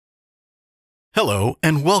Hello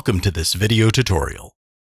and welcome to this video tutorial.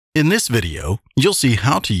 In this video, you'll see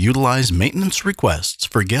how to utilize maintenance requests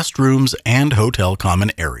for guest rooms and hotel common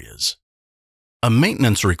areas. A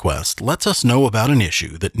maintenance request lets us know about an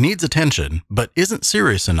issue that needs attention but isn't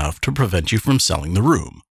serious enough to prevent you from selling the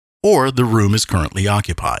room, or the room is currently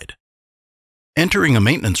occupied. Entering a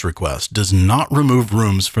maintenance request does not remove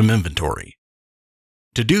rooms from inventory.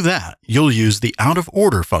 To do that, you'll use the out of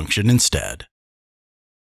order function instead.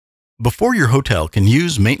 Before your hotel can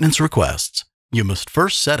use maintenance requests, you must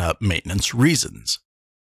first set up maintenance reasons.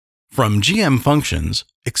 From GM Functions,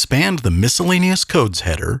 expand the Miscellaneous Codes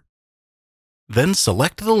header, then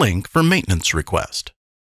select the link for Maintenance Request.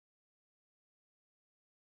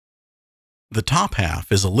 The top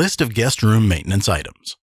half is a list of guest room maintenance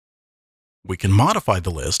items. We can modify the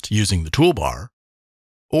list using the toolbar,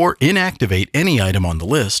 or inactivate any item on the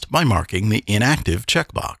list by marking the Inactive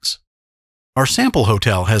checkbox. Our sample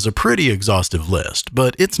hotel has a pretty exhaustive list,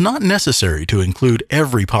 but it's not necessary to include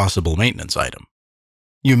every possible maintenance item.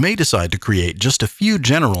 You may decide to create just a few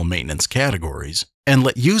general maintenance categories and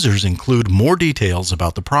let users include more details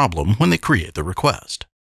about the problem when they create the request.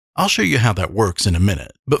 I'll show you how that works in a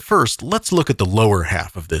minute, but first let's look at the lower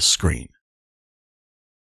half of this screen.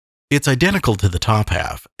 It's identical to the top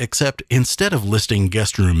half, except instead of listing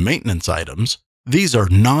guest room maintenance items, these are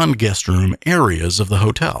non-guest room areas of the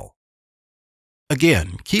hotel.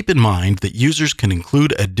 Again, keep in mind that users can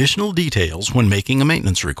include additional details when making a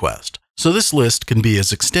maintenance request, so this list can be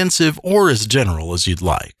as extensive or as general as you'd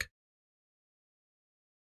like.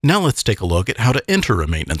 Now let's take a look at how to enter a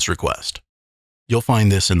maintenance request. You'll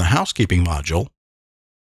find this in the Housekeeping module,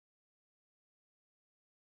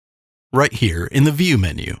 right here in the View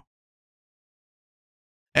menu.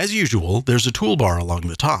 As usual, there's a toolbar along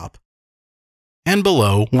the top, and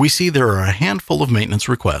below we see there are a handful of maintenance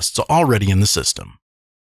requests already in the system.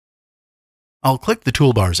 I'll click the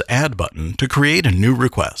toolbar's Add button to create a new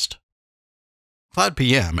request.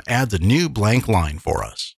 CloudPM adds a new blank line for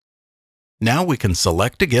us. Now we can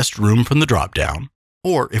select a guest room from the drop-down,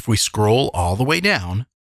 or if we scroll all the way down,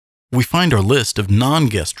 we find our list of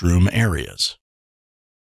non-guest room areas.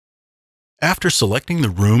 After selecting the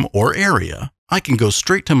room or area, I can go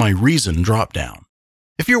straight to my Reason drop-down.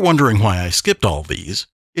 If you're wondering why I skipped all these,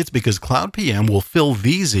 it's because CloudPM will fill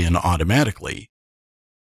these in automatically,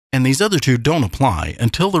 and these other two don't apply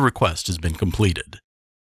until the request has been completed.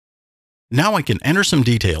 Now I can enter some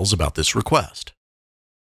details about this request.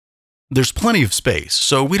 There's plenty of space,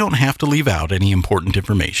 so we don't have to leave out any important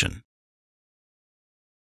information.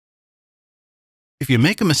 If you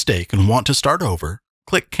make a mistake and want to start over,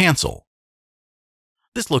 click Cancel.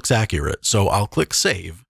 This looks accurate, so I'll click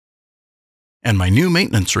Save, and my new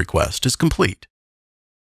maintenance request is complete.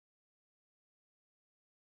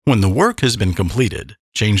 When the work has been completed,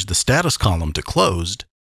 change the status column to Closed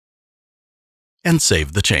and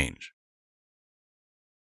save the change.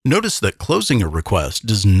 Notice that closing a request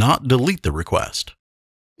does not delete the request.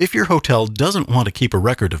 If your hotel doesn't want to keep a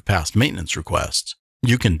record of past maintenance requests,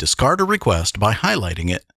 you can discard a request by highlighting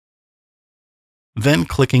it, then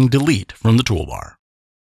clicking Delete from the toolbar.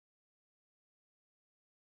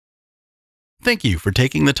 Thank you for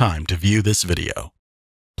taking the time to view this video.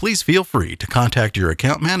 Please feel free to contact your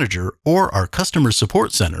account manager or our customer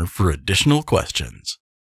support center for additional questions.